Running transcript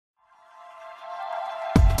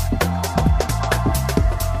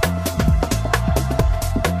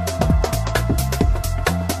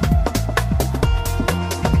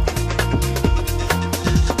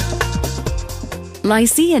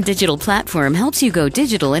Lycea Digital Platform helps you go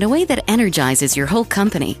digital in a way that energizes your whole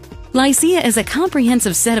company. Lycea is a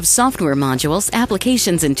comprehensive set of software modules,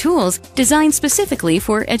 applications, and tools designed specifically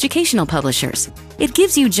for educational publishers. It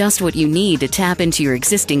gives you just what you need to tap into your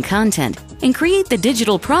existing content and create the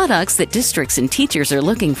digital products that districts and teachers are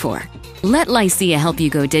looking for. Let Lycea help you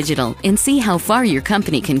go digital and see how far your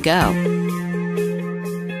company can go.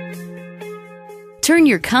 Turn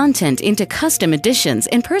your content into custom editions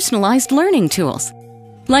and personalized learning tools.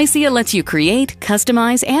 Lycea lets you create,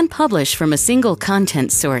 customize, and publish from a single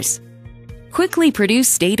content source. Quickly produce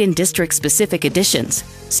state and district-specific editions,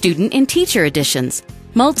 student and teacher editions,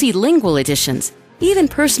 multilingual editions, even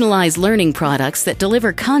personalized learning products that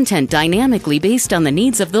deliver content dynamically based on the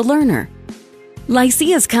needs of the learner.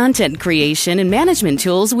 Lycea's content creation and management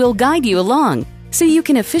tools will guide you along, so you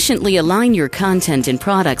can efficiently align your content and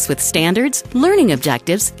products with standards, learning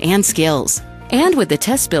objectives, and skills. And with the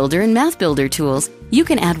Test Builder and Math Builder tools, you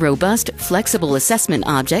can add robust, flexible assessment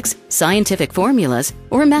objects, scientific formulas,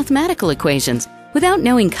 or mathematical equations without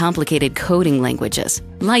knowing complicated coding languages.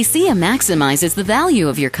 Lycea maximizes the value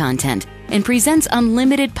of your content and presents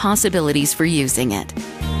unlimited possibilities for using it.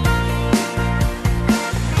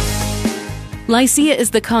 Lycea is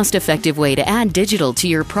the cost-effective way to add digital to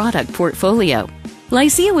your product portfolio.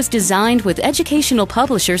 Lycea was designed with educational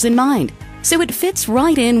publishers in mind, so it fits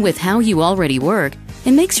right in with how you already work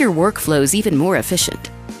and makes your workflows even more efficient.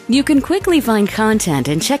 You can quickly find content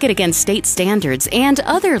and check it against state standards and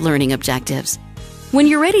other learning objectives. When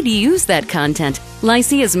you're ready to use that content,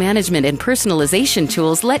 Lycea's management and personalization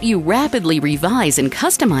tools let you rapidly revise and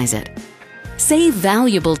customize it. Save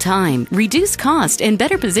valuable time, reduce cost, and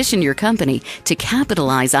better position your company to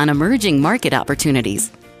capitalize on emerging market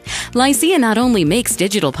opportunities. Lycea not only makes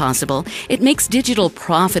digital possible, it makes digital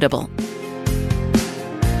profitable.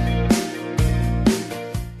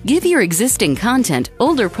 Give your existing content,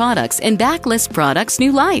 older products, and backlist products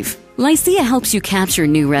new life. Lycea helps you capture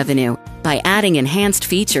new revenue by adding enhanced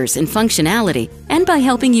features and functionality and by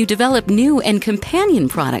helping you develop new and companion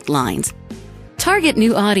product lines. Target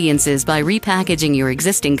new audiences by repackaging your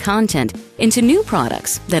existing content into new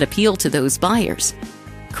products that appeal to those buyers.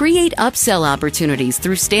 Create upsell opportunities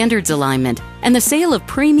through standards alignment and the sale of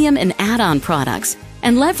premium and add-on products,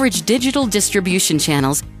 and leverage digital distribution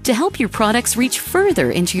channels to help your products reach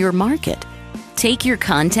further into your market. Take your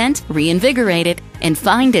content, reinvigorate it, and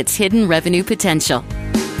find its hidden revenue potential.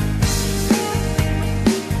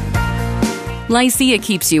 Lycea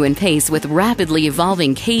keeps you in pace with rapidly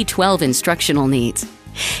evolving K-12 instructional needs.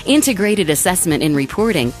 Integrated assessment and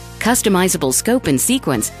reporting, customizable scope and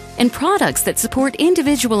sequence, and products that support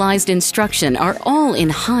individualized instruction are all in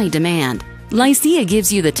high demand. Lycea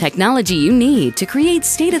gives you the technology you need to create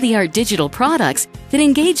state-of-the-art digital products that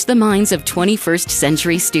engage the minds of 21st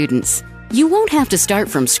century students. You won't have to start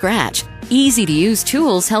from scratch. Easy-to-use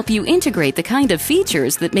tools help you integrate the kind of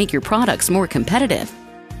features that make your products more competitive.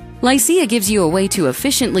 Lycea gives you a way to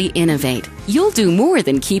efficiently innovate. You'll do more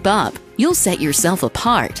than keep up. You'll set yourself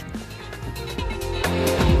apart.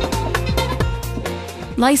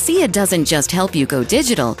 Lycea doesn't just help you go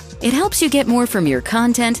digital, it helps you get more from your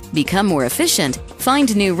content, become more efficient,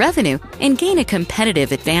 find new revenue, and gain a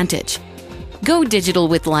competitive advantage. Go digital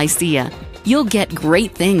with Lycea. You'll get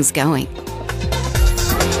great things going.